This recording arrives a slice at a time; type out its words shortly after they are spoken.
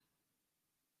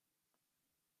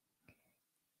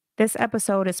This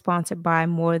episode is sponsored by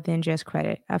More Than Just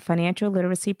Credit, a financial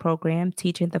literacy program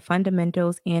teaching the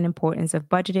fundamentals and importance of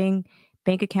budgeting,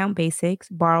 bank account basics,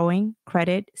 borrowing,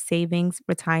 credit, savings,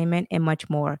 retirement, and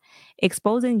much more.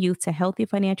 Exposing youth to healthy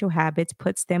financial habits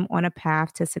puts them on a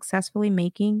path to successfully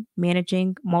making,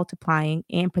 managing, multiplying,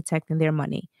 and protecting their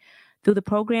money. Through the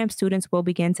program, students will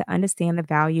begin to understand the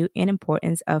value and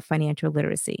importance of financial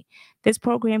literacy. This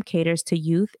program caters to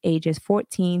youth ages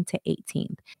 14 to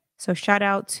 18. So, shout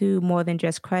out to More Than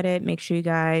Just Credit. Make sure you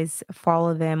guys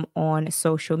follow them on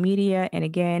social media. And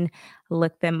again,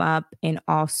 look them up in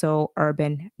also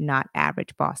Urban Not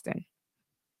Average Boston.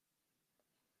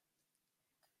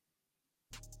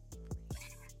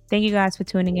 Thank you guys for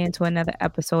tuning in to another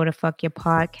episode of Fuck Your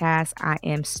Podcast. I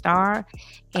am Star,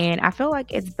 and I feel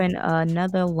like it's been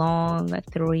another long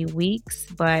 3 weeks,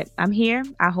 but I'm here.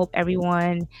 I hope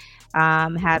everyone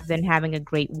have been having a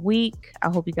great week. I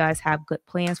hope you guys have good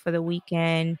plans for the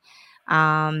weekend.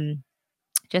 Um,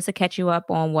 just to catch you up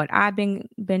on what I've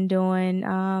been doing.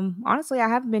 Honestly, I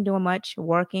haven't been doing much.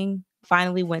 Working.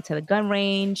 Finally went to the gun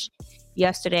range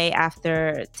yesterday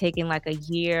after taking like a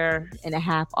year and a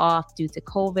half off due to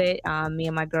COVID. Me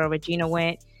and my girl Regina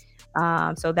went.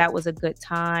 So that was a good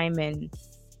time, and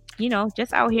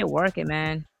just out here working,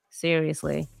 man.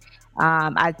 Seriously.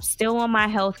 I'm still on my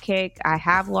health kick. I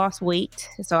have lost weight.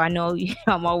 So I know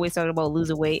I'm always talking about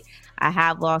losing weight. I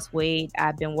have lost weight.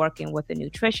 I've been working with a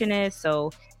nutritionist.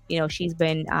 So, she's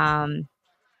been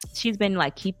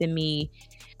like keeping me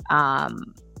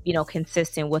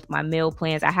consistent with my meal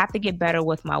plans. I have to get better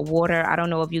with my water. I don't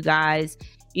know if you guys,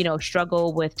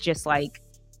 struggle with just like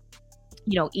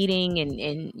eating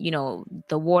and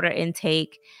the water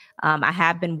intake. I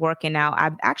have been working out.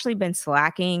 I've actually been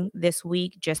slacking this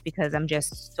week just because I'm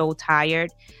just so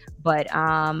tired. But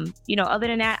other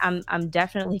than that, I'm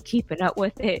definitely keeping up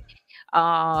with it.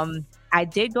 I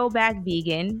did go back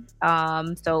vegan.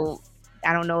 So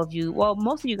I don't know if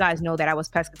most of you guys know that I was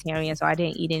pescatarian, so I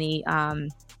didn't eat any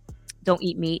don't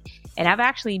eat meat. And I've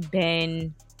actually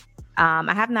been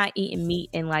I have not eaten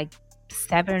meat in like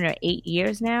 7 or 8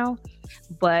 years now.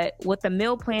 But with the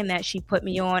meal plan that she put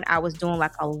me on, I was doing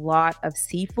like a lot of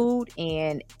seafood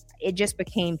and it just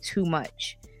became too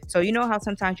much. So you know how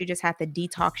sometimes you just have to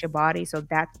detox your body. So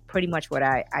that's pretty much what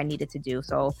I needed to do.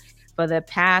 So for the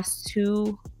past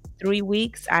 3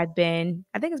 weeks, I think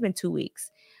it's been 2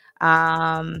 weeks.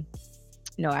 Um,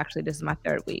 no, actually, this is my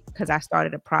third week because I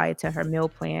started it prior to her meal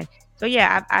plan. So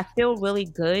yeah, I feel really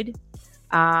good.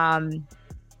 Um,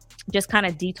 just kind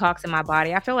of detoxing my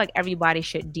body. I feel like everybody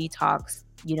should detox,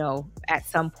 at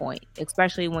some point,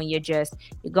 especially when you're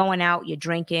going out, you're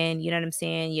drinking, you know what I'm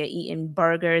saying? You're eating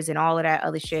burgers and all of that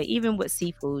other shit. Even with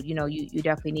seafood, you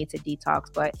definitely need to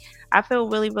detox. But I feel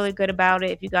really, really good about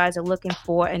it. If you guys are looking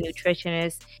for a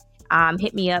nutritionist,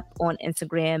 hit me up on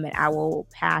Instagram and I will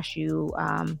pass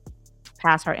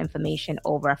her information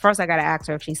over. First, I gotta ask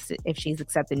her if she's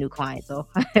accepting new clients. So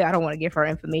I don't want to give her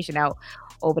information out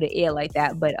over the air like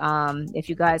that. But if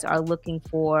you guys are looking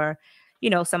for,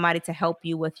 somebody to help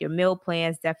you with your meal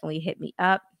plans, definitely hit me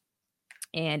up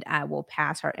and I will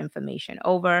pass her information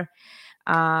over.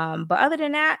 But other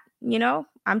than that,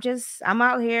 I'm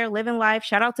out here living life.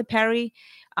 Shout out to Perry.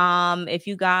 If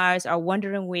you guys are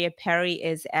wondering where Perry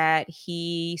is at,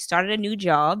 he started a new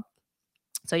job.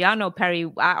 So y'all know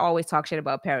Perry. I always talk shit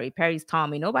about Perry. Perry's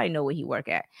Tommy. Nobody know where he work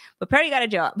at, but Perry got a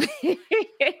job.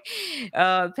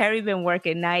 Perry been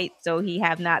working nights, so he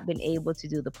have not been able to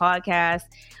do the podcast.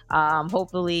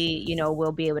 Hopefully,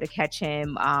 we'll be able to catch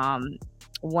him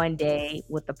one day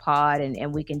with the pod,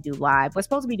 and we can do live. We're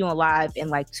supposed to be doing live in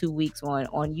like 2 weeks on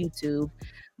YouTube.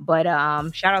 But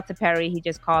shout out to Perry. He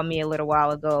just called me a little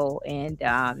while ago,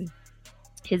 and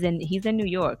he's in New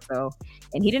York. So,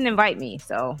 and he didn't invite me.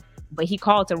 So, but he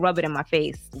called to rub it in my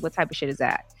face. What type of shit is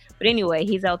that? But anyway,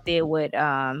 he's out there with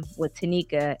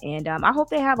Tanika, and I hope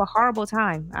they have a horrible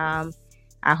time.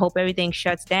 I hope everything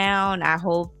shuts down. I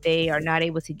hope they are not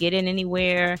able to get in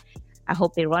anywhere. I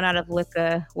hope they run out of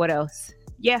liquor. What else?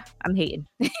 Yeah, I'm hating.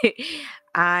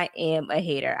 I am a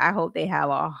hater. I hope they have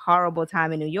a horrible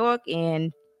time in New York.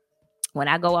 And when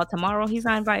I go out tomorrow, he's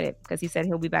not invited because he said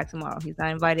he'll be back tomorrow. He's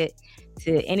not invited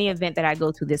to any event that I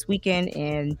go to this weekend.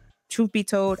 And truth be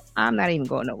told, I'm not even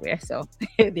going nowhere. So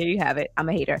there you have it. I'm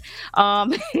a hater. All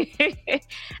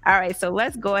right, so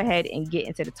let's go ahead and get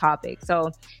into the topic.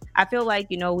 So I feel like,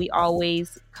 we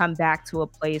always come back to a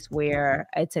place where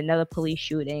it's another police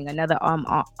shooting, another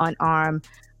unarmed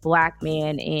black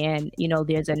man, and,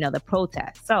 there's another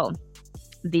protest. So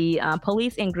the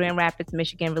police in Grand Rapids,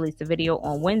 Michigan released a video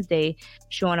on Wednesday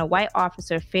showing a white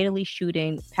officer fatally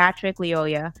shooting Patrick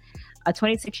Lyoya, a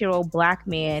 26-year-old black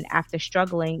man after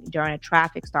struggling during a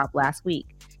traffic stop last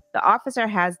week. The officer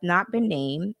has not been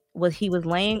named. He was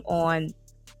laying on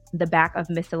the back of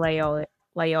Mr. Layoya,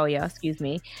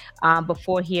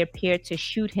 before he appeared to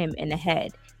shoot him in the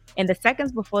head. In the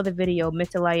seconds before the video,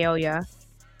 Mr. Layoya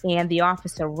and the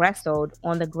officer wrestled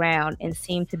on the ground and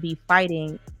seemed to be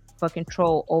fighting for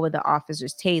control over the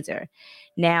officer's taser.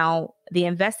 Now, the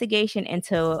investigation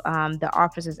into the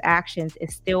officer's actions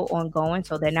is still ongoing,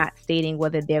 so they're not stating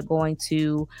whether they're going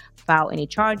to file any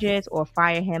charges or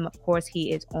fire him. Of course,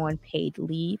 he is on paid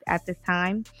leave at this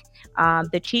time.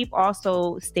 The chief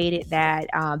also stated that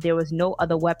there was no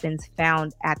other weapons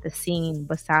found at the scene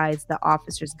besides the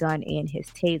officer's gun and his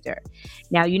taser.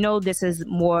 Now, this is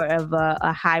more of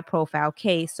a high profile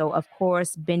case. So, of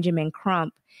course, Benjamin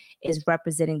Crump is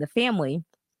representing the family.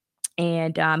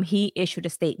 And he issued a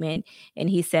statement and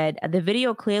he said, the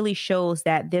video clearly shows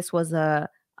that this was a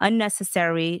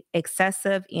unnecessary,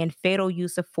 excessive, and fatal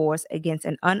use of force against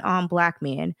an unarmed black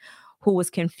man who was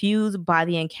confused by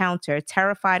the encounter,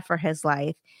 terrified for his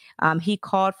life. He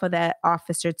called for that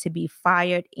officer to be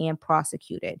fired and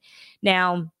prosecuted.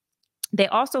 Now, they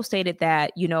also stated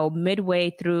that,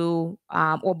 midway through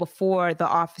or before the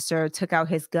officer took out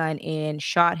his gun and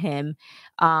shot him,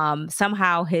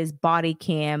 somehow his body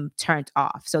cam turned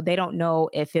off. So they don't know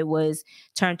if it was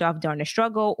turned off during the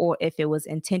struggle or if it was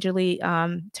intentionally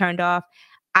turned off.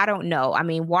 I don't know. I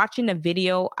mean, watching the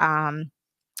video,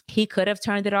 he could have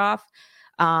turned it off.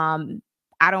 I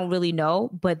don't really know,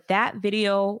 but that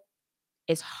video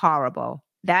is horrible.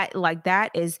 That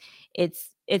is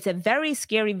it's a very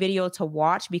scary video to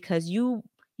watch because you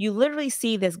literally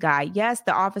see this guy. Yes,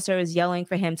 the officer is yelling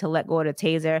for him to let go of the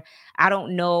taser. I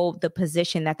don't know the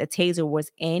position that the taser was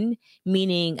in,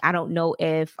 meaning I don't know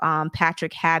if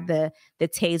Patrick had the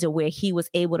taser where he was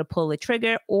able to pull the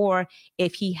trigger or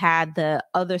if he had the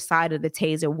other side of the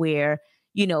taser where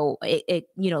the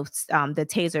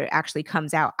taser actually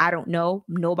comes out. I don't know.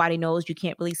 Nobody knows. You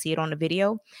can't really see it on the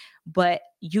video, but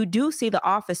you do see the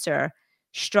officer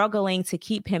struggling to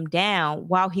keep him down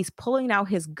while he's pulling out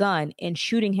his gun and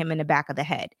shooting him in the back of the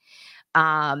head.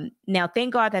 Now,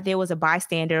 thank God that there was a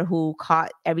bystander who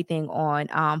caught everything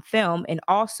on film, and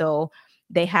also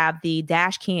they have the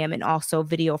dash cam and also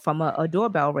video from a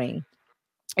doorbell ring.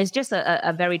 It's just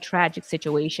a very tragic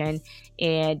situation,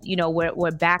 and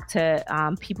we're back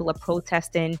to people are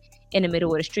protesting in the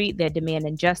middle of the street. They're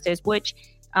demanding justice, which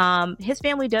his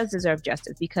family does deserve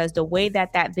justice because the way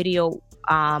that video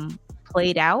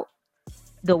played out,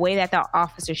 the way that the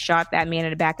officer shot that man in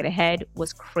the back of the head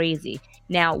was crazy.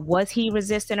 Now, was he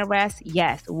resisting arrest?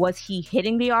 Yes. Was he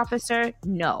hitting the officer?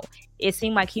 No. It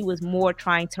seemed like he was more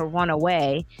trying to run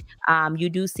away. You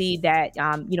do see that,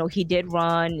 he did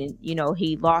run and,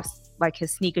 he lost like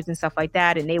his sneakers and stuff like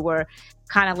that. And they were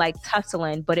kind of like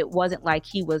tussling, but it wasn't like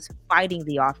he was fighting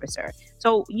the officer.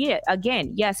 So, yeah,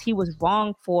 again, yes, he was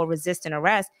wrong for resisting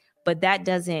arrest, but that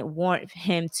doesn't warrant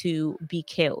him to be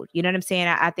killed. You know what I'm saying?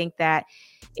 I think that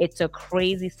it's a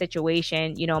crazy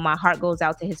situation. My heart goes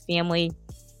out to his family.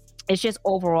 It's just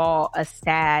overall a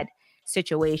sad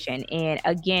situation. And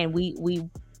again, we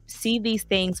see these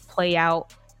things play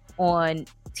out on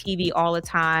TV all the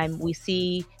time. We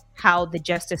see how the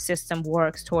justice system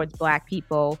works towards Black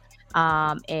people,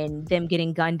 and them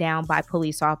getting gunned down by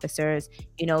police officers.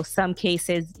 Some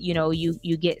cases,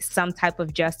 you get some type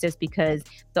of justice because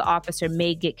the officer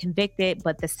may get convicted,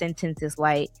 but the sentence is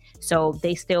light. So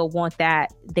they still want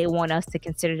that. They want us to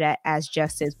consider that as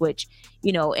justice, which,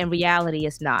 in reality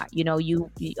is not.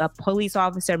 A police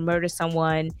officer murders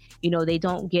someone, they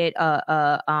don't get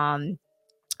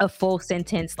a full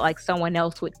sentence like someone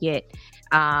else would get.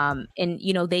 And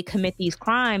they commit these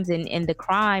crimes, and the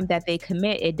crime that they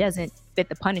commit, it doesn't fit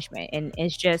the punishment. And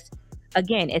it's just,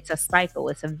 again, it's a cycle.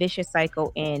 It's a vicious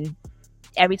cycle. And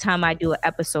every time I do an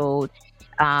episode,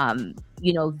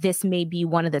 this may be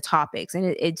one of the topics.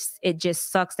 And it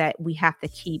just sucks that we have to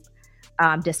keep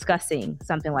discussing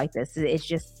something like this.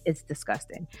 It's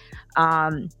disgusting.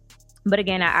 But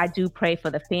again, I do pray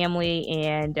for the family,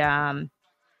 and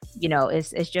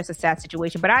it's just a sad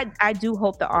situation. But I do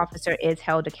hope the officer is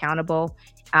held accountable.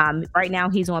 Right now,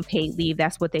 he's on paid leave.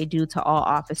 That's what they do to all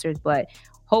officers. But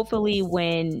hopefully,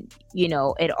 when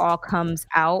it all comes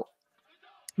out,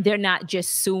 they're not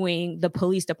just suing the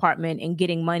police department and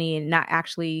getting money and not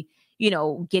actually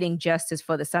getting justice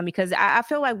for the son. Because I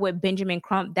feel like with Benjamin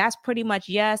Crump, that's pretty much,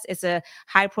 yes, it's a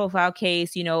high profile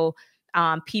case.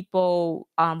 People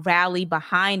rally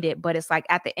behind it, but it's like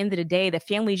at the end of the day, the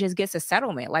family just gets a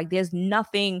settlement. Like there's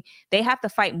nothing, they have to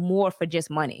fight more for just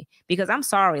money, because I'm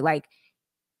sorry, like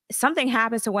something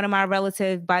happens to one of my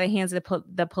relatives by the hands of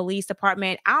the police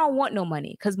department, I don't want no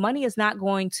money because money is not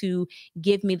going to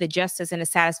give me the justice and the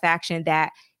satisfaction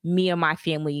that me or my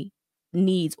family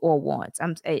needs or wants.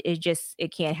 It just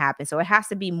it can't happen. So it has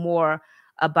to be more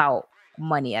about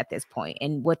money at this point.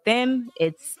 And with them,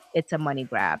 it's a money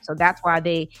grab. So that's why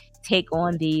they take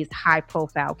on these high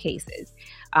profile cases.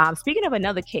 Speaking of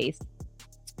another case,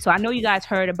 so I know you guys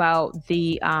heard about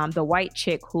the white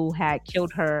chick who had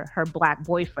killed her black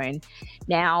boyfriend.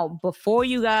 Now, before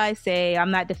you guys say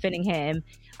I'm not defending him,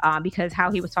 because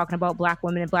how he was talking about black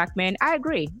women and black men, I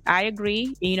agree. I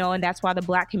agree. You know, and that's why the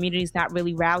black community is not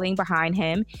really rallying behind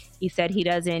him. He said he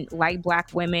doesn't like black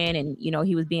women, and you know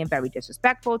he was being very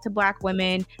disrespectful to black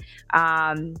women,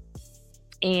 um,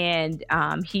 and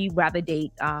he rather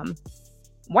date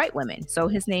white women. So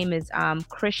his name is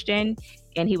Christian,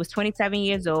 and he was 27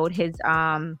 years old. His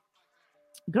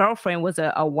girlfriend was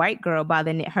a white girl by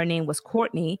her name was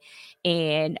Courtney,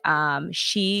 and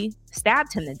she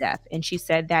stabbed him to death. And she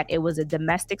said that it was a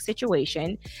domestic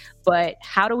situation. But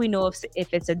how do we know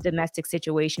if it's a domestic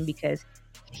situation? Because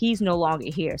he's no longer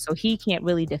here, so he can't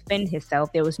really defend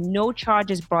himself. There was no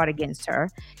charges brought against her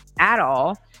at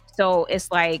all. So it's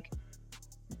like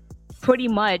pretty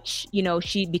much, you know,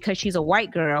 she because she's a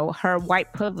white girl, her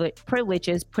white privilege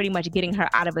is pretty much getting her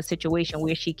out of a situation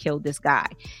where she killed this guy.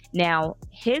 Now,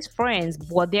 his friends,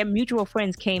 well, their mutual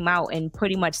friends came out and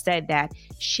pretty much said that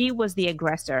she was the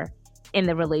aggressor in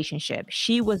the relationship.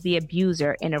 She was the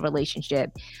abuser in a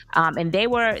relationship, and they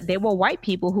were white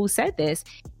people who said this.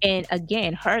 And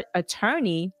again, her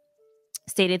attorney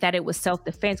stated that it was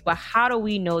self-defense. But how do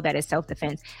we know that it's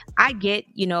self-defense? I get,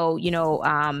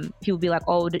 people be like,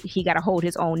 oh, he got to hold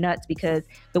his own nuts because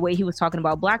the way he was talking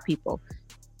about black people.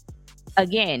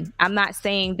 Again, I'm not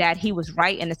saying that he was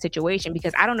right in the situation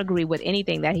because I don't agree with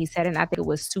anything that he said, and I think it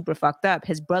was super fucked up.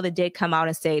 His brother did come out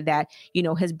and say that,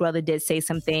 his brother did say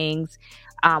some things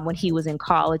when he was in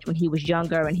college, when he was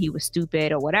younger, and he was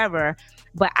stupid or whatever.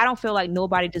 But I don't feel like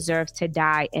nobody deserves to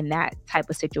die in that type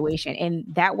of situation, and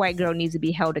that white girl needs to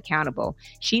be held accountable.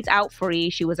 She's out free.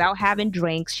 She was out having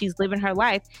drinks. She's living her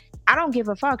life. I don't give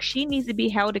a fuck. She needs to be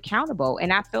held accountable.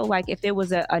 And I feel like if there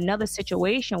was another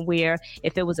situation where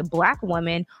if it was a black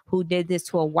woman who did this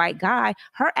to a white guy,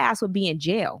 her ass would be in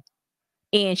jail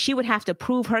and she would have to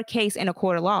prove her case in a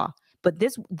court of law. But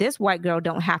this white girl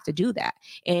don't have to do that.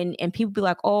 And people be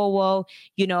like, oh well,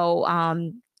 why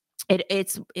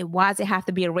does it have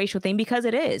to be a racial thing? Because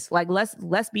it is. Like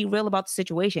let's be real about the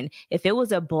situation. If it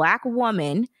was a black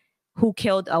woman who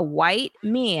killed a white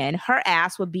man, her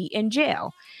ass would be in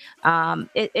jail.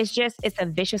 It's a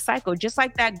vicious cycle. Just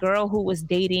like that girl who was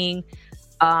dating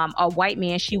a white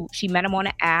man. She met him on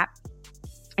an app,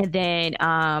 and then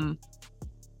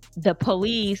the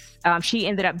police, she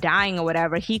ended up dying or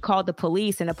whatever. He called the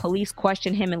police, and the police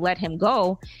questioned him and let him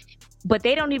go. But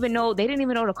they didn't even know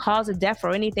the cause of death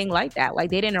or anything like that. Like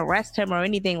they didn't arrest him or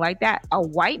anything like that. A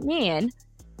white man,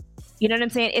 you know what I'm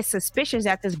saying? It's suspicious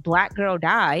that this black girl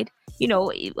died.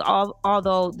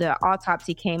 Although the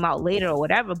autopsy came out later or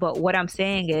whatever. But what I'm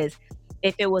saying is,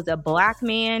 if it was a black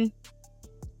man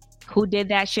who did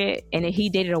that shit and he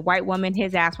dated a white woman,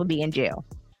 his ass would be in jail.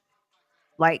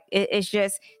 Like it's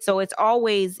just so it's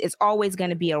always going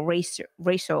to be a racial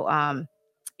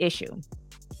issue.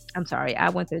 I'm sorry. I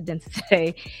went to the dentist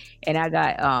today and I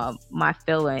got my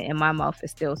filling and my mouth is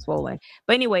still swollen.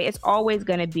 But anyway, it's always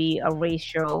going to be a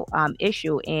racial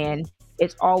issue, and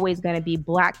it's always going to be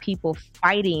black people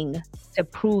fighting to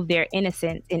prove their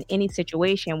innocence in any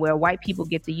situation where white people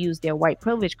get to use their white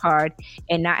privilege card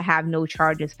and not have no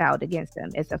charges filed against them.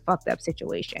 It's a fucked up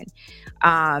situation.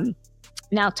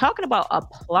 Now, talking about a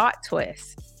plot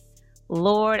twist,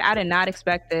 Lord, I did not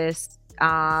expect this.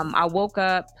 I woke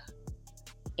up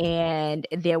and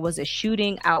there was a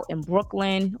shooting out in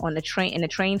Brooklyn in the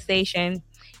train station.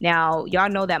 Now, y'all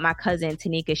know that my cousin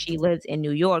Tanika, she lives in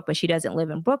New York, but she doesn't live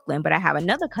in Brooklyn. But I have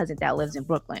another cousin that lives in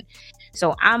Brooklyn.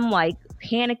 So I'm like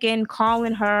panicking,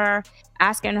 calling her,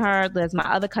 asking her, does my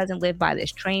other cousin live by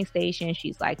this train station?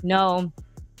 She's like, no.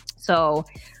 So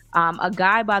a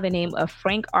guy by the name of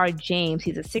Frank R. James,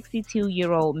 he's a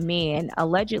 62-year-old man,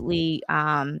 allegedly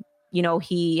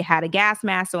he had a gas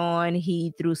mask on,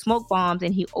 he threw smoke bombs,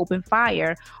 and he opened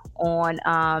fire on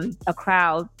a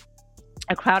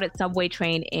crowded subway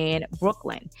train in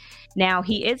Brooklyn. Now,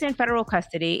 he is in federal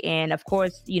custody, and of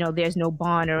course, there's no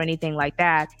bond or anything like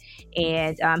that.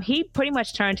 And he pretty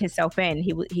much turned himself in.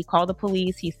 He called the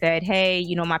police. He said, hey,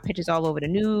 my picture's all over the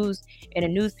news, in a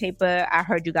newspaper. I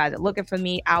heard you guys are looking for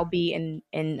me. I'll be in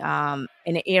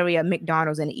the area of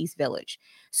McDonald's in the East Village.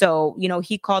 So,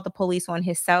 he called the police on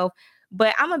himself.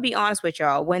 But I'm gonna be honest with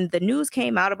y'all. When the news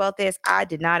came out about this, I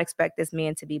did not expect this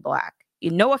man to be black.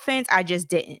 No offense, I just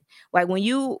didn't. Like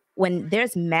when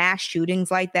there's mass shootings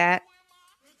like that,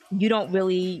 you don't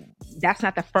really that's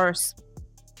not the first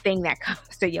thing that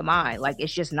comes to your mind. Like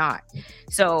it's just not.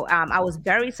 So I was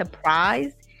very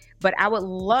surprised, but I would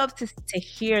love to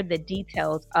hear the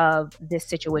details of this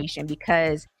situation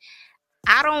because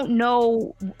I don't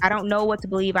know. I don't know what to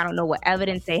believe. I don't know what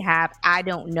evidence they have. I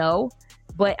don't know.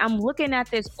 But I'm looking at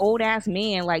this old ass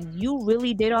man like you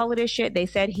really did all of this shit. They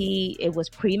said it was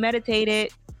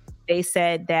premeditated. They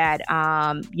said that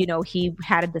he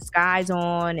had a disguise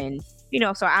on and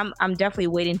so I'm definitely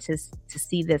waiting to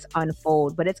see this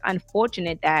unfold. But it's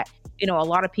unfortunate that a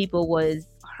lot of people was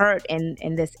hurt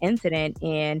in this incident,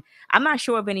 and I'm not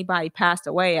sure if anybody passed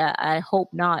away. I hope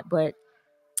not, but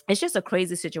it's just a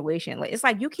crazy situation. Like it's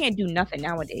like you can't do nothing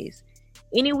nowadays.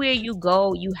 Anywhere you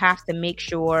go, you have to make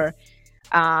sure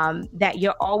that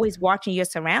you're always watching your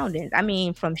surroundings. I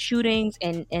mean, from shootings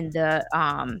in the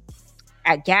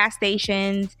at gas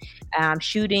stations,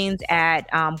 shootings at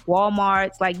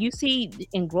Walmarts. Like you see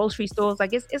in grocery stores,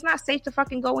 like it's not safe to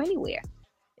fucking go anywhere.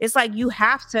 It's like you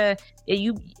have to.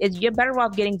 You're better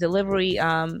off getting delivery,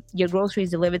 your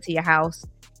groceries delivered to your house.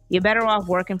 You're better off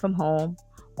working from home,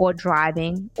 or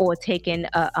driving, or taking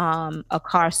a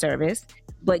car service.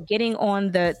 But getting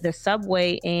on the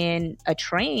subway and a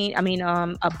train, I mean,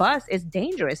 a bus is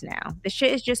dangerous now. The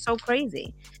shit is just so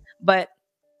crazy. But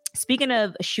speaking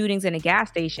of shootings in a gas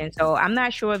station, so I'm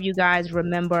not sure if you guys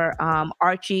remember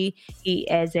Archie.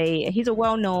 He's a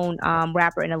well-known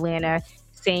rapper in Atlanta,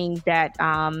 saying that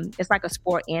it's like a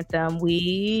sport anthem.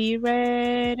 We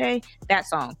ready that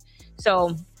song.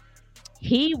 So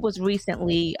he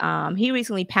recently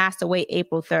passed away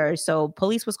April 3rd. So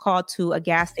police was called to a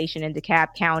gas station in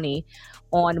DeKalb County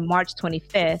on March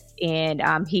 25th,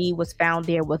 and he was found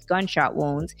there with gunshot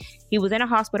wounds. He was in a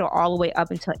hospital all the way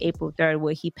up until April 3rd,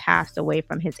 where he passed away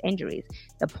from his injuries.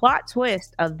 The plot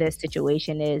twist of this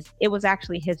situation is it was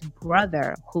actually his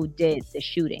brother who did the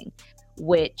shooting,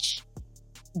 which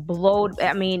blowed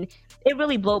I mean, it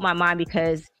really blowed my mind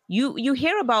because you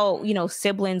hear about,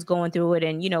 siblings going through it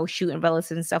and, shooting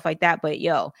relatives and stuff like that, but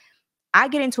yo, I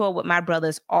get into it with my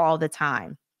brothers all the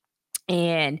time.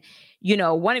 And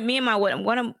one of me and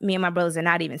my brothers are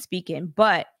not even speaking,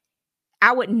 but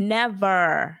I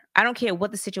don't care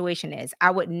what the situation is.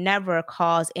 I would never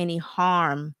cause any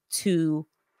harm to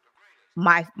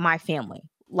my family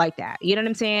like that. You know what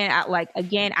I'm saying? Like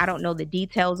again, I don't know the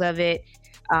details of it.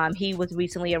 He was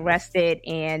recently arrested,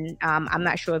 and I'm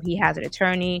not sure if he has an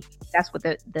attorney. That's what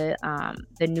the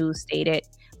news stated.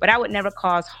 But I would never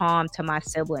cause harm to my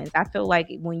siblings. I feel like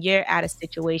when you're at a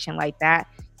situation like that,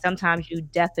 sometimes you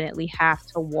definitely have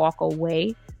to walk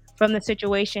away from the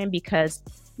situation because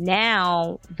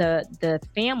now the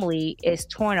family is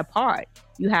torn apart.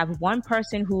 You have one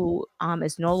person who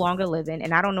is no longer living,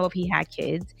 and I don't know if he had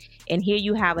kids. And here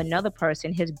you have another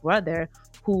person, his brother,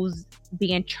 who's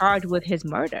being charged with his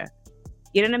murder.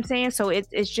 You know what I'm saying? So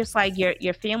it's just like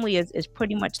your family is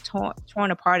pretty much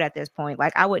torn apart at this point.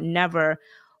 Like I would never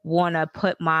want to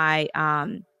put my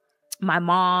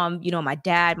mom, my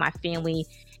dad, my family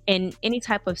in any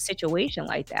type of situation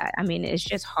like that. I mean, it's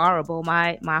just horrible.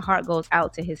 My heart goes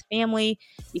out to his family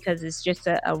because it's just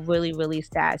a really, really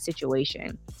sad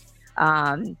situation.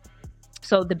 Um,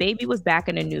 so the baby was back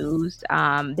in the news.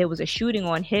 There was a shooting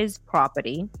on his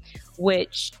property,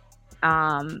 which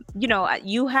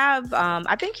you have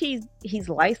I think he's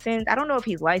licensed. I don't know if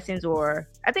he's licensed, or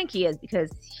I think he is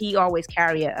because he always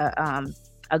carry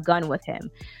a gun with him.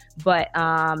 But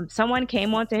someone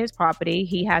came onto his property.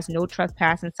 He has no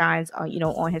trespassing signs,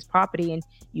 on his property, and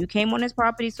you came on his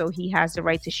property, so he has the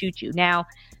right to shoot you. Now,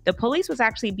 the police was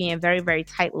actually being very, very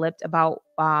tight-lipped about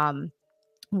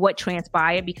what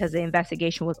transpired because the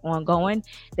investigation was ongoing.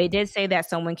 They did say that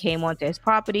someone came onto his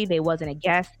property. They wasn't a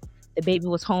guest. The baby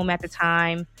was home at the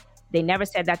time. They never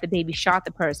said that the baby shot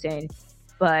the person,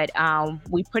 but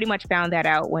we pretty much found that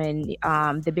out when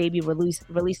the baby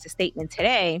released a statement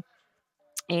today,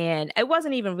 and it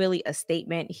wasn't even really a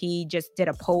statement. He just did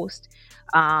a post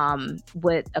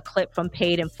with a clip from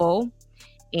Paid in Full,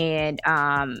 and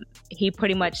he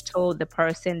pretty much told the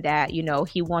person that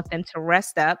he wants them to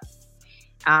rest up,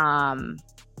 um,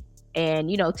 and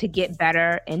to get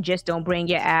better, and just don't bring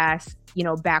your ass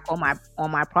back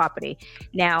on my property.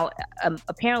 Now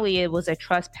apparently it was a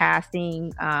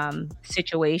trespassing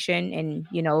situation, and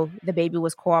the baby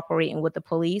was cooperating with the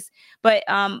police. But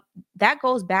that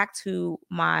goes back to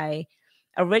my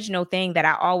original thing that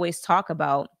I always talk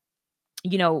about,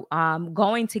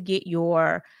 going to get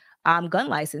your gun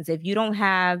license. If you don't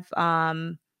have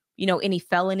any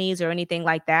felonies or anything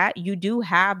like that, you do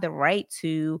have the right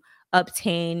to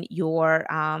obtain your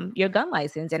gun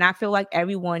license. And I feel like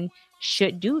everyone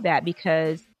should do that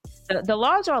because the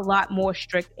laws are a lot more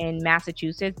strict in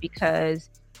Massachusetts because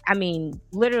I mean,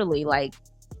 literally, like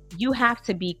you have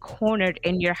to be cornered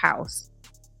in your house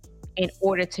in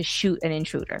order to shoot an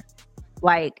intruder.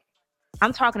 Like,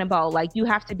 I'm talking about like you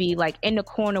have to be like in the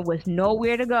corner with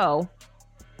nowhere to go,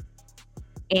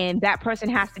 and that person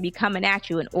has to be coming at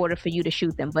you in order for you to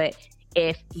shoot them. But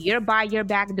if you're by your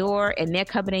back door and they're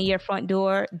coming in your front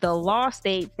door, the law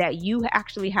states that you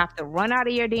actually have to run out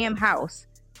of your damn house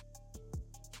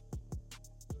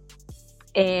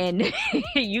and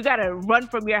you got to run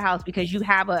from your house because you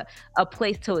have a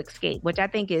place to escape, which I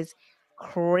think is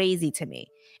crazy to me.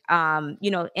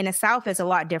 In the South, it's a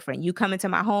lot different. You come into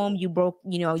my home, you broke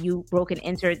and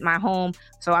entered my home,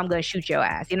 so I'm going to shoot your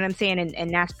ass. You know what I'm saying?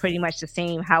 And that's pretty much the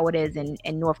same how it is in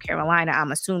North Carolina,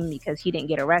 I'm assuming, because he didn't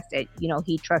get arrested.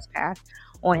 He trespassed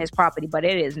on his property, but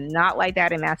it is not like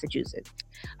that in Massachusetts.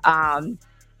 Um,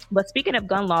 but speaking of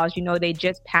gun laws, they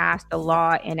just passed a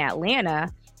law in Atlanta,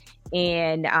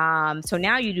 and so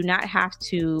now you do not have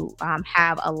to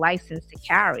have a license to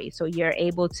carry. So you're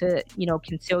able to,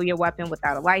 conceal your weapon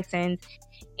without a license.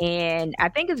 And I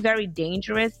think it's very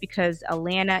dangerous because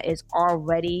Atlanta is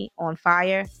already on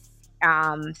fire.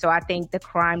 So I think the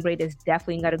crime rate is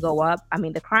definitely going to go up. I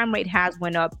mean, the crime rate has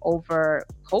went up over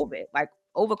COVID. Like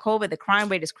over COVID, the crime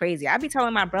rate is crazy. I be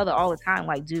telling my brother all the time,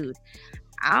 like, dude,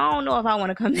 I don't know if I want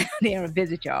to come down there and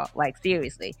visit y'all. Like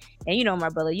seriously. And my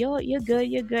brother, you're good,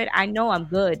 you're good. I know I'm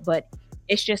good, but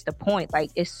it's just the point.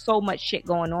 Like it's so much shit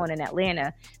going on in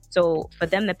Atlanta. So for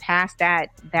them to pass that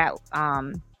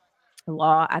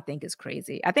law, I think is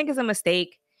crazy. I think it's a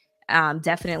mistake,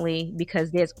 definitely,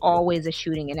 because there's always a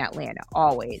shooting in Atlanta,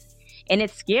 always. And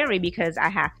it's scary because I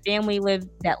have family live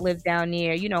down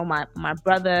there. My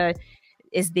brother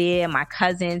is there, my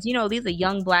cousins, these are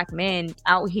young black men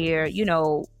out here,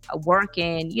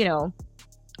 working,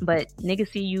 but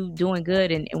niggas see you doing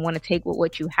good and want to take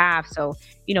what you have. So,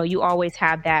 you always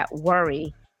have that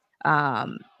worry,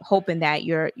 hoping that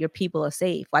your people are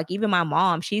safe. Like even my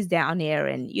mom, she's down there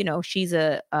and, she's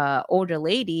a older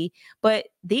lady, but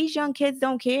these young kids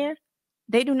don't care.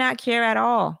 They do not care at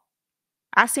all.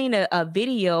 I seen a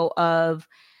video of,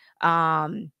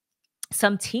 um,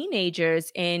 some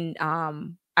teenagers in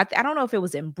I don't know if it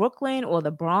was in Brooklyn or the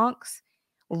Bronx,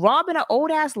 robbing an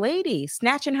old ass lady,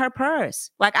 snatching her purse.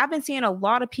 Like I've been seeing a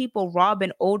lot of people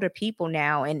robbing older people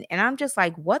now, and I'm just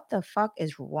like, what the fuck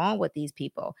is wrong with these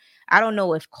people? I don't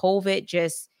know if COVID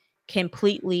just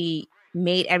completely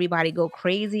made everybody go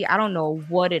crazy. I don't know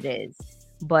what it is,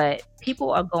 but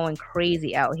people are going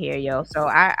crazy out here, yo. So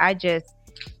I just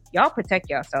y'all protect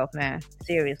yourself, man.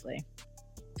 Seriously.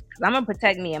 Cause I'm gonna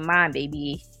protect me and mine,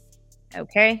 baby.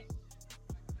 Okay?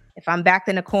 If I'm backed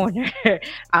in the corner,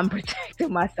 I'm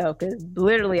protecting myself because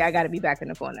literally I gotta be back in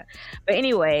the corner. But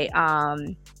anyway,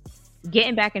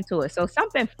 getting back into it. So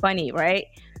something funny, right?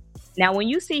 Now when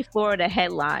you see Florida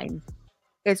headlines,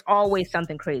 it's always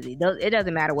something crazy. It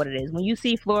doesn't matter what it is. When you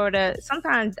see Florida,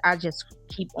 sometimes I just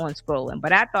keep on scrolling.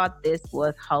 But I thought this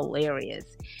was hilarious.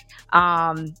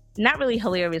 Not really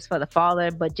hilarious for the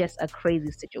father, but just a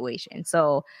crazy situation.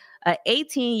 So, a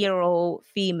 18-year-old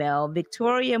female,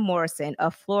 Victoria Morrison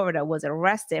of Florida, was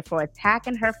arrested for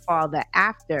attacking her father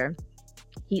after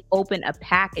he opened a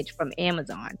package from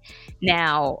Amazon.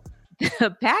 Now,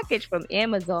 the package from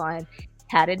Amazon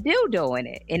had a dildo in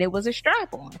it and it was a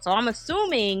strap on. So I'm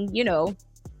assuming,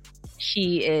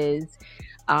 she is,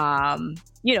 um,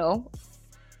 you know,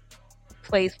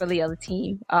 plays for the other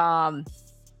team.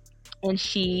 And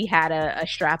she had a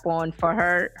strap on for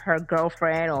her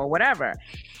girlfriend or whatever.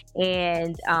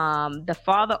 And the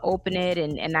father opened it,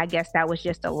 and I guess that was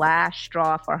just the last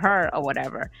straw for her or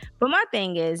whatever. But my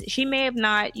thing is, she may have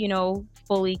not,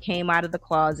 fully came out of the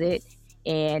closet.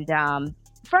 And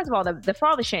first of all, the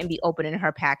father shouldn't be opening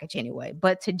her package anyway.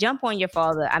 But to jump on your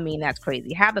father, I mean, that's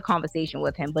crazy. Have the conversation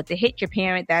with him. But to hit your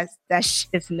parent, that's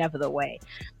just never the way.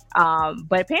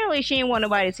 But apparently, she didn't want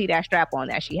nobody to see that strap on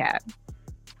that she had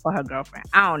for her girlfriend.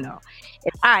 I don't know.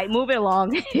 All right, moving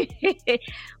along.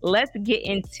 Let's get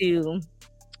into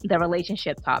the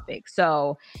relationship topic.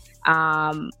 So,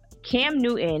 Cam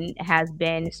Newton has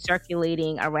been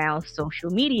circulating around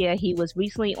social media. He was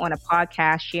recently on a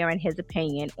podcast sharing his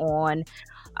opinion on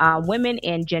women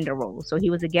and gender roles. So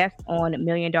he was a guest on $1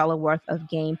 Million Worth of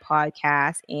Game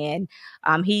podcast, and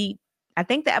I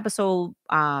think the episode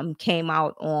came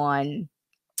out on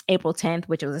April 10th,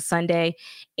 which was a Sunday,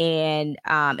 and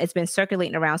it's been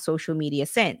circulating around social media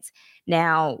since.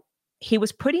 Now, he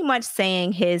was pretty much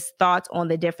saying his thoughts on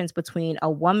the difference between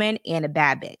a woman and a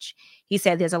bad bitch. He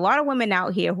said there's a lot of women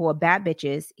out here who are bad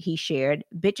bitches. He shared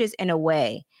bitches in a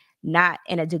way, not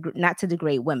to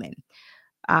degrade women,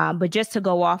 but just to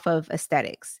go off of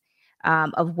aesthetics,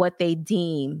 of what they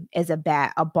deem as a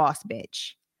boss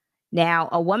bitch. Now,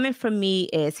 a woman for me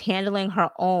is handling her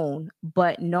own,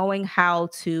 but knowing how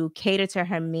to cater to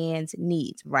her man's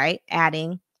needs, right?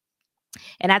 Adding,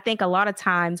 and I think a lot of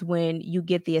times when you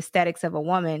get the aesthetics of a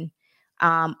woman,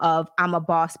 of I'm a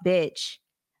boss bitch,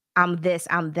 I'm this,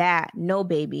 I'm that. No,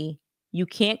 baby, you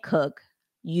can't cook.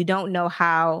 You don't know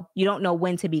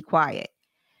when to be quiet.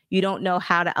 You don't know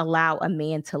how to allow a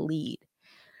man to lead.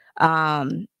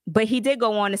 But he did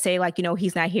go on to say, like,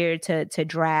 he's not here to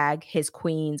drag his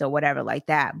queens or whatever like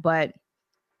that. But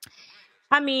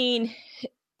I mean,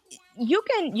 you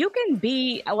can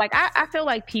be like, I feel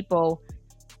like people,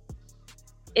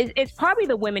 it's probably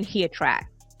the women he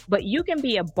attracts, but you can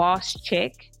be a boss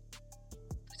chick.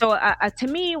 So to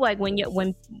me, like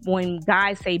when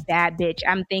guys say bad bitch,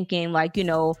 I'm thinking like,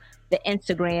 the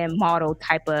Instagram model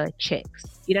type of chicks.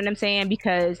 You know what I'm saying?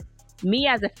 Because me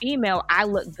as a female, I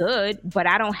look good, but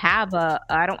I don't have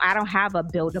a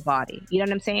build a body. You know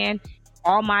what I'm saying?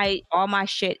 All my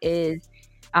shit is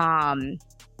um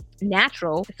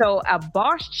natural. So a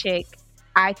boss chick,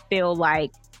 I feel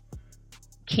like,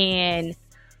 can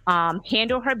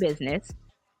handle her business,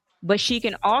 but she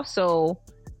can also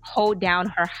hold down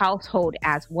her household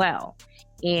as well.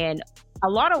 And a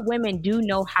lot of women do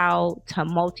know how to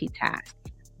multitask.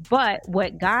 But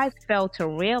what guys fail to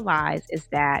realize is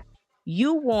that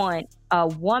you want a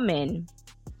woman,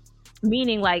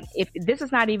 meaning like if this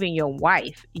is not even your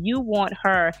wife, you want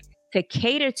her to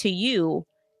cater to you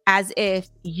as if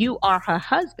you are her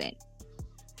husband,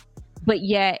 but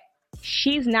yet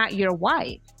she's not your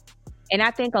wife. And I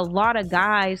think a lot of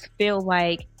guys feel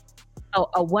like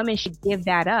a woman should give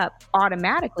that up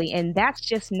automatically. And that's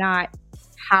just not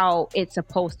how it's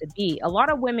supposed to be. A lot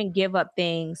of women give up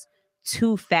things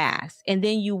too fast. And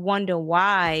then you wonder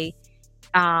why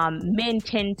men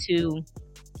tend to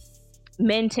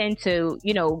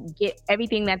get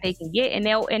everything that they can get, and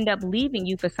they'll end up leaving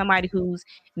you for somebody who's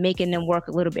making them work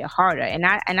a little bit harder. And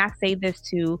I say this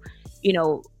to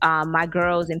my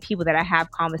girls and people that I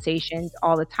have conversations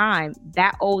all the time.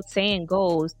 That old saying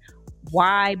goes,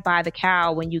 why buy the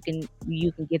cow when you can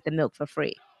get the milk for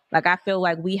free? Like, I feel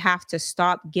like we have to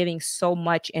stop giving so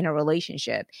much in a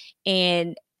relationship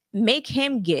and make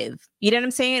him give. You know what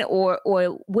I'm saying? Or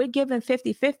we're giving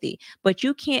 50-50, but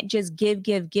you can't just give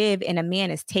and a man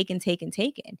is taken.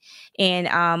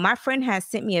 And my friend has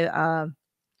sent me a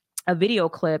video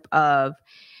clip of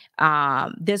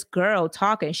this girl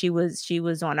talking. She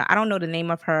was on I don't know the name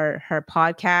of her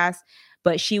podcast,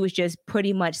 but she was just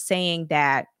pretty much saying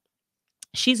that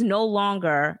she's no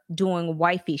longer doing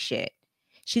wifey shit.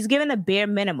 She's given the bare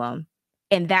minimum,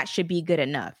 and that should be good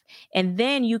enough. And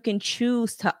then you can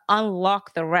choose to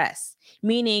unlock the rest,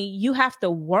 meaning you have to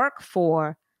work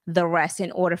for the rest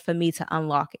in order for me to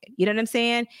unlock it. You know what I'm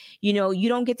saying? You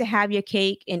don't get to have your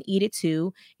cake and eat it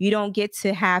too. You don't get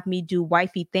to have me do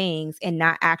wifey things and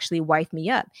not actually wife me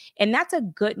up. And that's a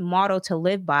good motto to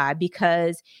live by,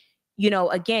 because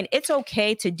again, it's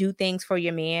okay to do things for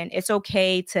your man. It's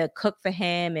okay to cook for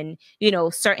him and,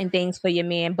 certain things for your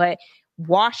man, but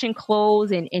washing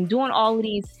clothes and doing all of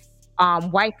these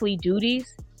wifely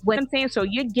duties, what I'm saying? So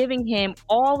you're giving him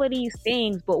all of these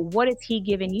things, but what is he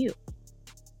giving you?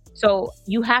 So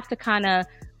you have to kind of,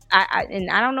 and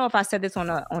I don't know if I said this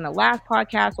on a last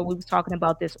podcast or we was talking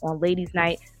about this on ladies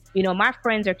night. My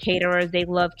friends are caterers. They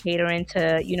love catering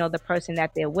to, the person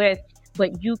that they're with,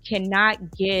 but you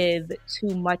cannot give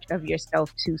too much of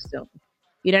yourself too soon.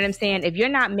 You know what I'm saying? If you're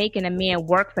not making a man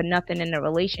work for nothing in the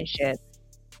relationship,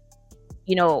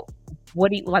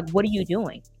 what are you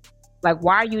doing? Like,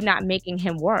 why are you not making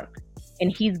him work?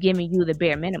 And he's giving you the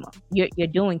bare minimum. You're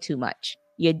doing too much.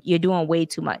 You're doing way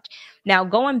too much. Now,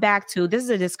 going back to, this is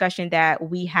a discussion that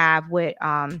we have with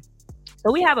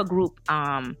so we have a group,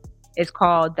 it's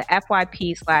called the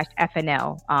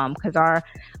FYP/FNL, because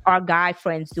our guy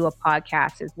friends do a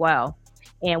podcast as well.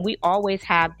 And we always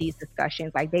have these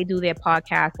discussions. Like, they do their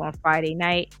podcast on Friday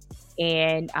night,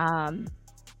 and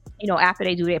after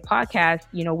they do their podcast,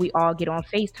 we all get on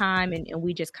FaceTime and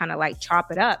we just kind of like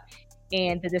chop it up.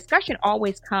 And the discussion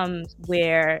always comes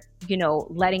where,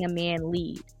 letting a man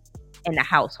lead in the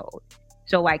household.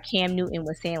 So like Cam Newton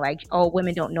was saying, like, oh,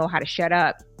 women don't know how to shut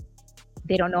up.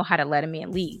 They don't know how to let a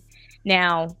man lead.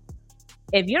 Now,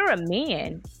 if you're a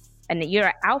man and you're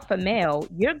an alpha male,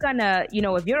 you're gonna,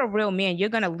 if you're a real man, you're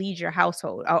gonna lead your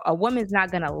household. A woman's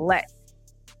not gonna let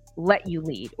let you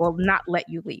lead or not let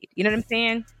you lead. You know what I'm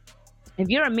saying? If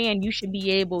you're a man, you should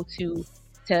be able to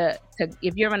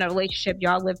if you're in a relationship,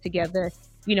 y'all live together,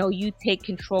 you take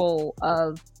control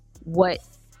of what,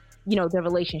 the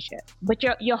relationship. But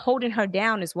you're holding her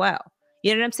down as well.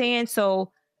 You know what I'm saying?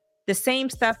 So the same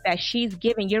stuff that she's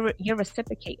giving, you're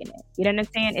reciprocating it. You know what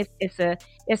I'm saying?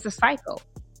 It's a cycle.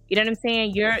 You know what I'm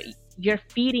saying? You're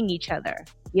feeding each other.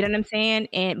 You know what I'm saying?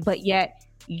 And but yet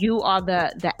you are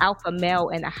the alpha male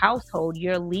in the household.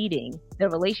 You're leading the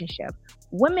relationship.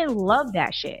 Women love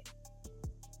that shit.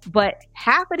 But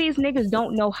half of these niggas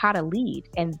don't know how to lead,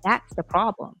 and that's the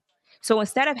problem. So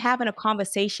instead of having a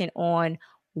conversation on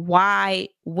why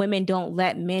women don't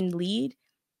let men lead,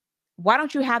 why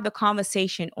don't you have the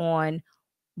conversation on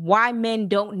why men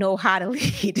don't know how to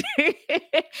lead?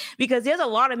 Because there's a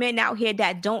lot of men out here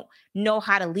that don't know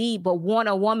how to lead, but want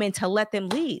a woman to let them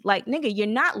lead. Like, nigga, you're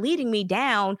not leading me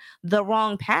down the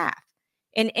wrong path.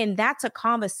 And that's a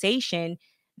conversation.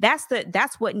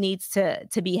 That's what needs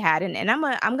to be had. And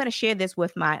I'm gonna share this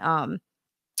with my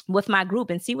group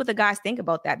and see what the guys think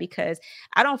about that, because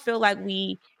I don't feel like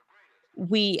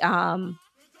we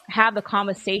have the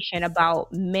conversation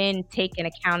about men taking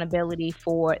accountability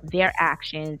for their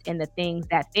actions and the things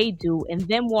that they do and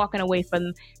them walking away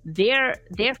from their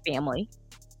family.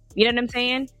 You know what I'm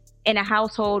saying? In a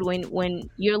household, when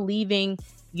you're leaving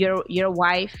your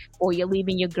wife or you're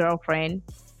leaving your girlfriend,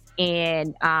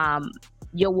 and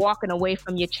you're walking away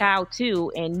from your child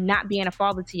too, and not being a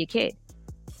father to your kid.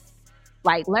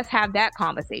 Like, let's have that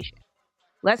conversation.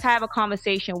 Let's have a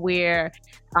conversation where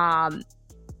um,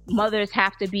 mothers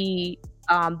have to be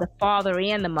the father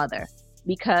and the mother,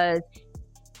 because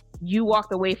you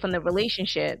walked away from the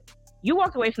relationship. You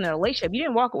walked away from the relationship. You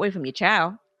didn't walk away from your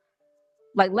child.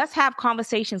 Like, let's have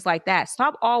conversations like that.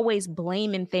 Stop always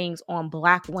blaming things on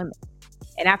Black women.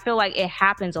 And I feel like it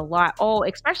happens a lot. Oh,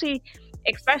 especially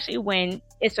when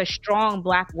it's a strong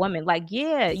Black woman. Like,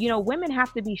 yeah, women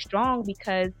have to be strong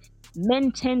because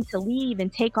men tend to leave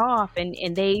and take off, and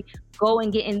they go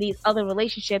and get in these other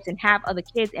relationships and have other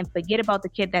kids and forget about the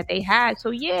kid that they had.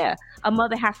 So yeah, a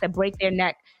mother has to break their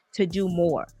neck to do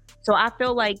more. So I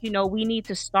feel like, we need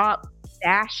to stop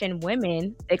bashing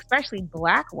women, especially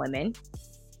Black women.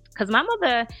 Because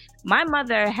my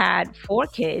mother had 4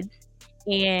 kids,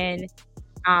 and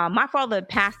my father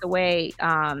passed away.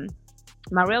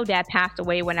 My real dad passed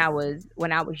away when I was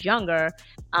younger.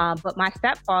 But my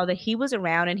stepfather, he was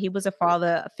around, and he was a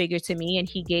father figure to me, and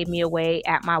he gave me away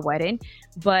at my wedding.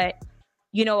 But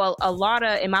a lot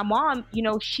of, and my mom,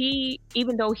 she,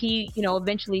 even though he,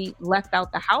 eventually left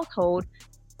out the household,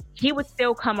 he would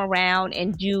still come around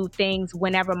and do things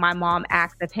whenever my mom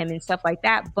asked of him and stuff like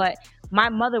that. But my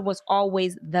mother was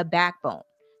always the backbone.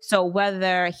 So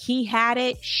whether he had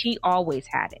it, she always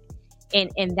had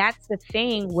it. And that's the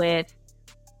thing with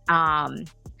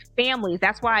families.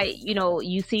 That's why,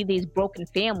 you see these broken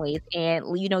families, and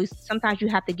sometimes you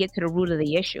have to get to the root of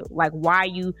the issue. Like, why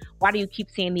do you keep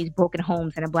seeing these broken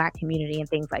homes in a Black community and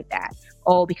things like that?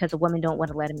 Oh, because a woman don't want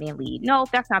to let a man lead. No,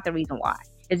 that's not the reason why.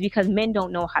 It's because men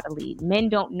don't know how to lead. Men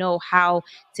don't know how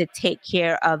to take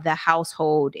care of the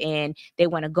household, and they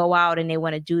want to go out and they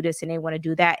want to do this and they want to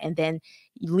do that, and then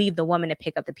leave the woman to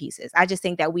pick up the pieces. I just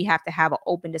think that we have to have an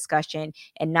open discussion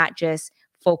and not just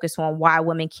focus on why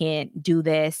women can't do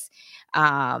this.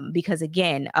 Because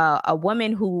again, a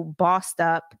woman who bossed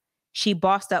up, she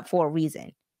bossed up for a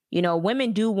reason.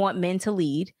 Women do want men to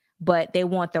lead, but they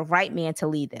want the right man to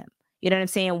lead them. You know what I'm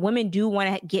saying? Women do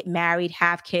want to get married,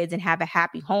 have kids, and have a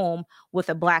happy home with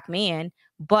a Black man,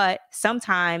 but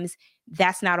sometimes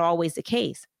that's not always the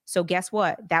case. So guess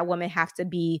what? That woman has to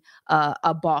be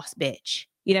a boss bitch.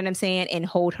 You know what I'm saying? And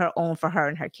hold her own for her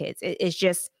and her kids. It's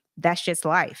just, that's just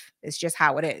life. It's just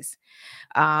how it is.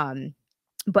 Um,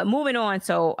 but moving on.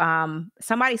 So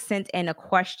somebody sent in a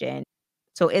question.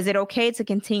 So is it okay to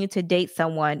continue to date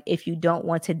someone if you don't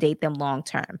want to date them long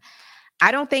term?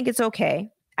 I don't think it's okay.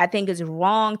 I think it's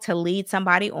wrong to lead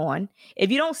somebody on.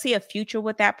 If you don't see a future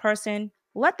with that person,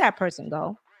 let that person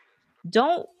go.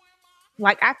 Don't,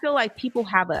 like, I feel like people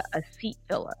have a seat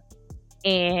filler.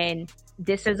 And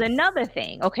this is another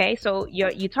thing. Okay. So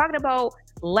you're talking about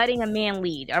letting a man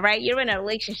lead. All right. You're in a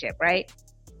relationship, right?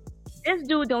 This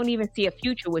dude don't even see a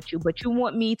future with you, but you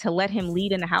want me to let him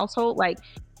lead in the household? Like,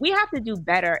 we have to do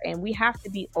better, and we have to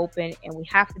be open, and we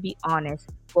have to be honest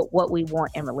with what we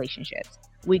want in relationships.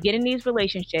 We get in these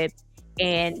relationships,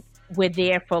 and we're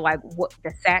there for like what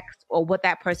the sex or what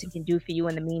that person can do for you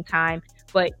in the meantime.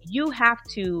 But you have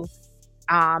to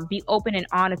be open and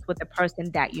honest with the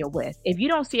person that you're with. If you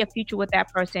don't see a future with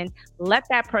that person, let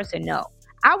that person know.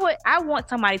 I want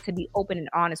somebody to be open and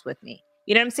honest with me.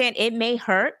 You know what I'm saying? It may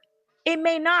hurt. It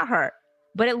may not hurt,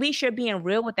 but at least you're being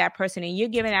real with that person and you're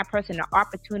giving that person the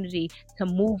opportunity to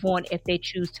move on if they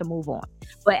choose to move on.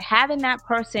 But having that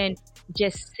person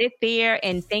just sit there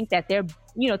and think that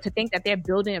to think that they're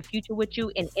building a future with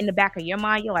you, and in the back of your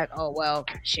mind, you're like, oh, well,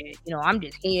 shit, I'm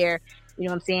just here,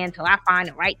 what I'm saying, till I find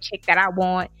the right chick that I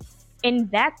want.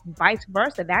 And that's vice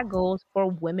versa. That goes for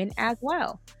women as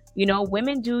well.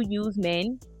 Women do use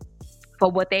men for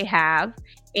what they have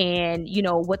and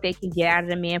what they can get out of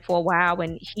the man for a while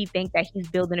when he think that he's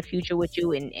building a future with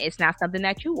you and it's not something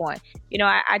that you want.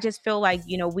 I just feel like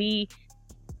we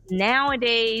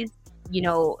nowadays,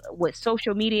 with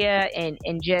social media and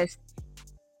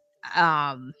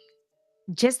um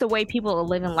just the way people are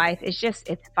living life,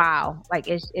 it's foul. Like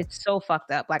it's so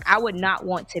fucked up. Like I would not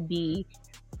want to be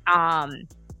um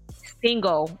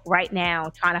single right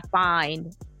now trying to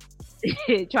find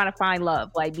trying to find love,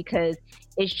 like, because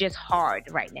it's just hard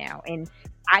right now. And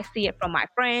I see it from my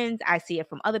friends, I see it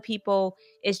from other people.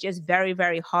 It's just very,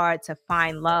 very hard to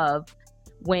find love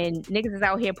when niggas is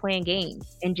out here playing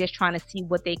games and just trying to see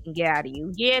what they can get out of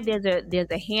you. Yeah, there's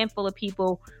a handful of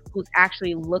people who's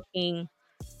actually looking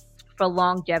for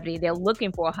longevity. They're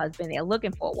looking for a husband, they're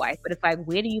looking for a wife. But it's like,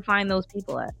 where do you find those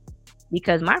people at?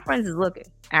 Because my friends is looking.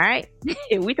 All right.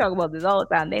 We talk about this all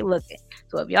the time. They looking.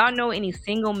 So if y'all know any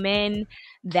single men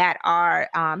that are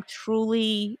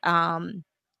truly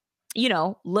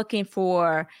looking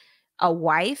for a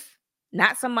wife,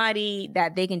 not somebody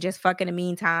that they can just fuck in the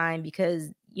meantime,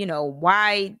 because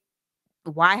why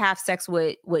have sex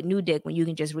with new dick when you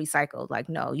can just recycle? Like,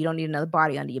 no, you don't need another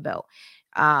body under your belt.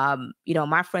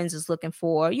 My friends is looking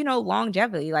for,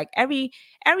 longevity. Like every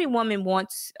woman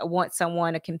wants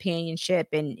someone, a companionship.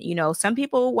 And some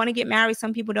people want to get married,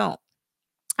 some people don't.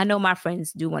 I know my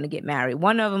friends do want to get married.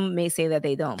 One of them may say that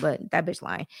they don't, but that bitch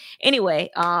lying. Anyway,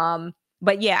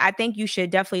 but yeah, I think you should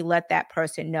definitely let that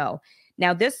person know.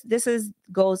 Now this is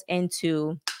goes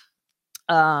into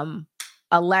um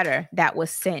a letter that was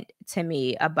sent to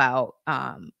me about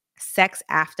sex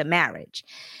after marriage.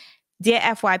 Dear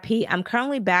FYP, I'm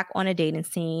currently back on a dating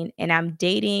scene and I'm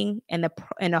dating in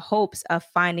the hopes of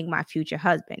finding my future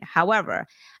husband. However,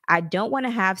 I don't want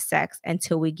to have sex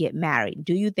until we get married.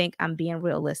 Do you think I'm being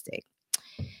realistic?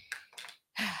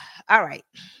 All right.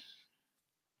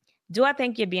 Do I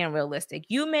think you're being realistic?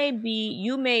 You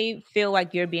may feel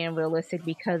like you're being realistic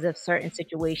because of certain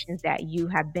situations that you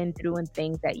have been through and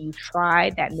things that you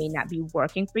tried that may not be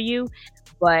working for you.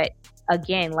 But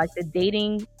again, like the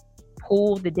dating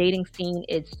pool, the dating scene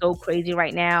is so crazy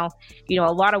right now. A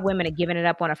lot of women are giving it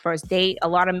up on a first date. A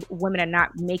lot of women are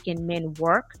not making men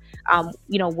work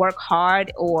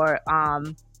hard, or a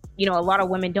lot of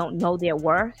women don't know their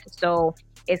worth. So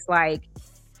it's like,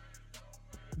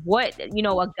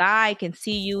 a guy can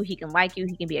see you, he can like you,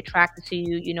 he can be attracted to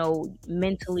you,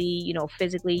 mentally,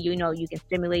 physically, you can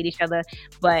stimulate each other.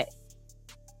 But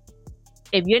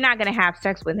if you're not going to have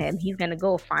sex with him, he's going to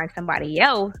go find somebody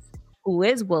else who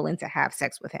is willing to have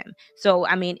sex with him. So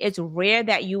I mean, it's rare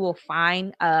that you will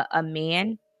find a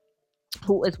man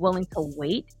who is willing to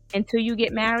wait until you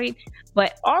get married.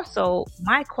 But also,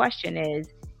 my question is,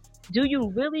 do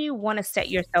you really want to set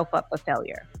yourself up for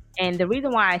failure? And the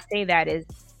reason why I say that is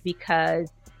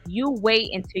because you wait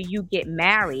until you get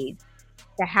married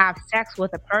to have sex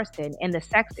with a person and the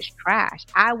sex is trash.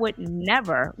 I would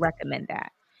never recommend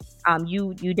that.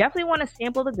 You definitely want to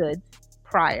sample the goods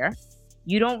prior.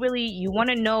 You want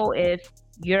to know if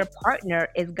your partner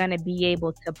is going to be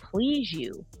able to please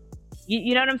you.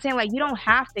 You know what I'm saying? Like, you don't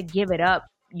have to give it up,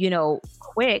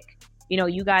 quick.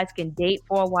 You guys can date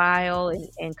for a while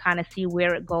and kind of see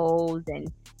where it goes,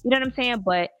 and you know what I'm saying?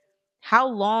 But how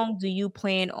long do you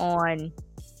plan on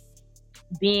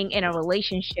being in a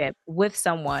relationship with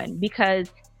someone?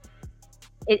 Because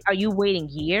are you waiting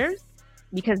years?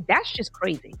 Because that's just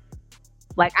crazy.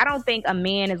 Like, I don't think a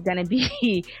man is going to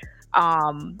be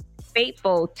um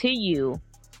faithful to you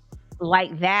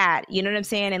like that, you know what I'm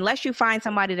saying? Unless you find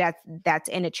somebody that's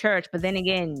in a church. But then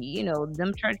again,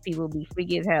 them church people be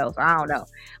freaky as hell, so I don't know.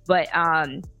 But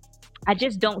I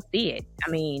just don't see it. I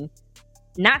mean,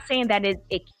 not saying that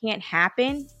it can't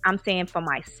happen. I'm saying for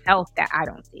myself that I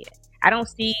don't see it. I don't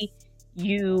see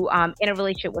you in a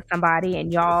relationship with somebody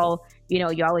and y'all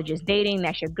are just dating,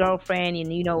 that's your girlfriend,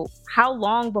 and how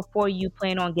long before you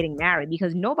plan on getting married?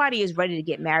 Because nobody is ready to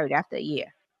get married after a year.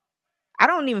 I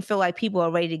don't even feel like people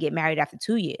are ready to get married after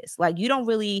 2 years. Like, you don't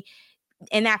really,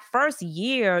 in that first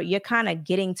year, you're kind of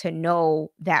getting to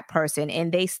know that person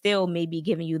and they still may be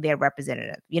giving you their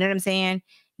representative. You know what I'm saying?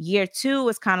 Year 2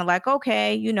 is kind of like,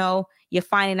 okay, you're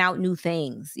finding out new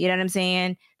things. You know what I'm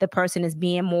saying? The person is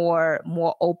being more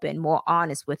open, more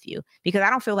honest with you. Because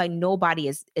I don't feel like nobody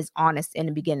is honest in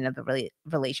the beginning of a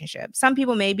relationship. Some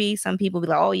people maybe, some people be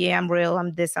like, "Oh yeah, I'm real,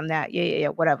 I'm this, I'm that." Yeah, yeah, yeah,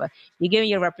 whatever. You're giving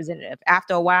your representative.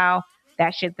 After a while,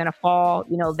 that shit's gonna fall,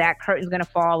 that curtain's gonna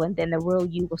fall, and then the real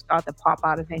you will start to pop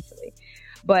out eventually.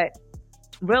 But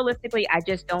realistically, I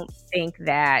just don't think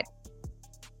that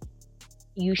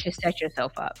you should set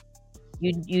yourself up.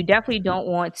 You definitely don't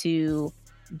want to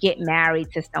get married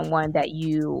to someone that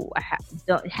you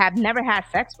don't have never had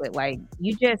sex with. Like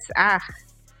you just I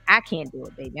can't do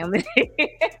it, baby. I'm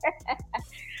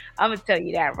gonna tell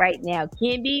you that right now.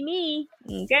 Can't be me.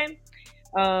 Okay.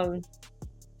 Um,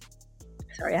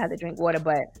 sorry, I had to drink water,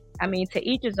 but I mean, to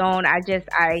each his own. I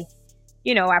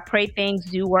pray things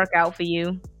do work out for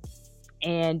you,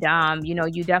 and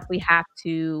you definitely have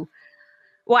to.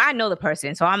 Well, I know the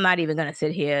person, so I'm not even gonna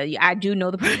sit here. I do know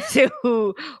the person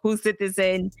who sent this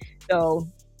in, so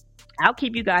I'll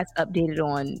keep you guys updated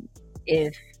on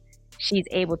if she's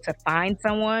able to find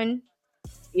someone.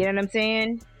 You know what I'm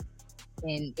saying?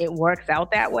 And it works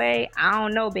out that way. I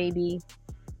don't know, baby.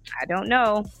 I don't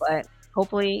know, but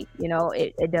hopefully,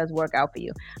 it does work out for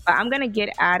you. But I'm gonna get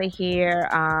out of here.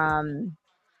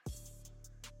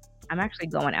 I'm actually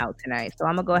going out tonight, so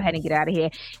I'm gonna go ahead and get out of here.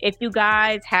 If you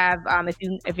guys have,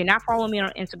 if you're not following me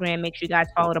on Instagram, make sure you guys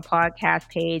follow the podcast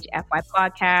page, FY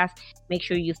Podcast. Make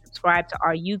sure you subscribe to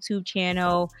our YouTube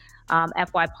channel,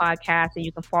 FY Podcast, and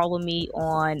you can follow me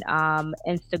on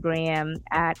Instagram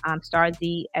at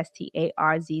Starzee,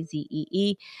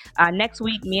 Starzee. Next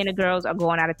week, me and the girls are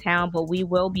going out of town, but we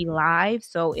will be live.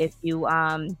 So if you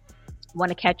want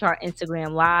to catch our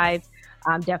Instagram live,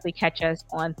 definitely catch us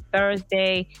on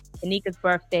Thursday. Tanika's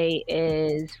birthday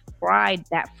is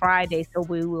that Friday, so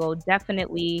we will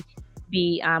definitely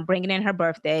be bringing in her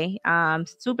birthday.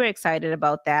 Super excited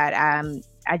about that. I'm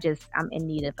in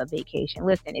need of a vacation.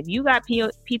 Listen, if you got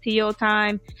PTO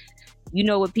time, you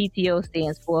know what PTO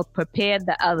stands for. Prepare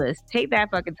the others. Take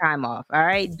that fucking time off. All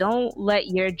right. Don't let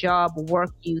your job work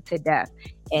you to death.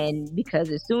 And because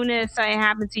as soon as something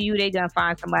happens to you, they're gonna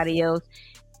find somebody else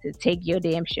to take your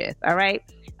damn shift. All right.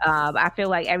 I feel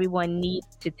like everyone needs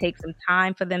to take some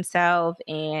time for themselves.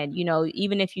 And,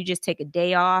 even if you just take a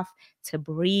day off to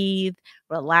breathe,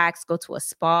 relax, go to a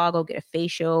spa, go get a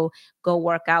facial, go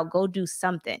work out, go do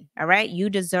something. All right.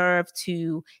 You deserve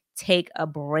to take a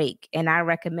break. And I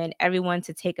recommend everyone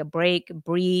to take a break,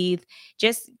 breathe,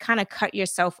 just kind of cut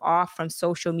yourself off from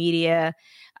social media.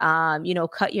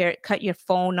 Cut your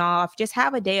phone off. Just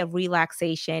have a day of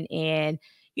relaxation and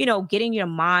getting your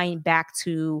mind back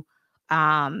to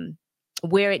um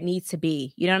where it needs to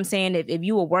be. You know what I'm saying? If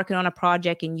you were working on a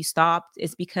project and you stopped,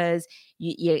 it's because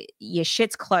your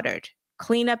shit's cluttered.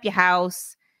 Clean up your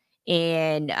house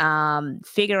and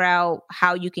figure out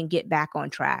how you can get back on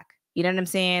track. You know what I'm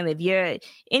saying? If you're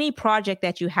any project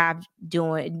that you have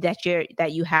doing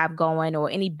that you have going, or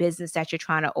any business that you're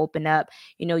trying to open up,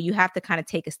 you have to kind of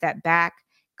take a step back,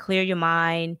 clear your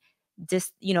mind,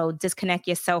 disconnect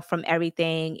yourself from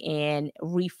everything and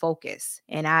refocus.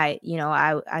 And I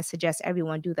suggest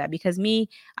everyone do that, because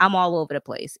I'm all over the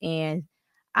place. And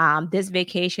this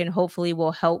vacation hopefully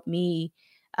will help me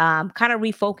kind of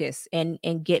refocus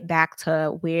and get back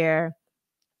to where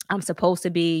I'm supposed to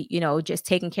be, just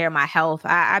taking care of my health.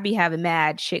 I be having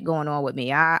mad shit going on with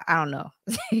me. I don't know.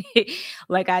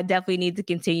 Like, I definitely need to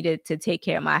continue to take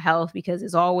care of my health, because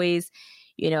there's always,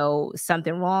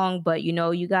 something wrong. But,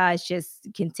 you guys just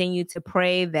continue to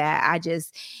pray that I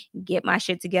just get my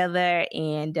shit together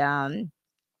and,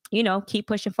 keep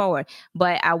pushing forward.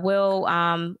 But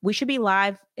we should be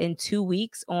live in 2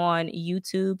 weeks on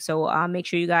YouTube. So make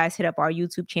sure you guys hit up our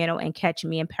YouTube channel and catch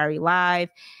me and Perry live.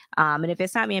 And if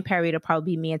it's not me and Perry, it'll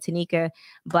probably be me and Tanika.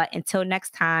 But until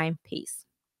next time, peace.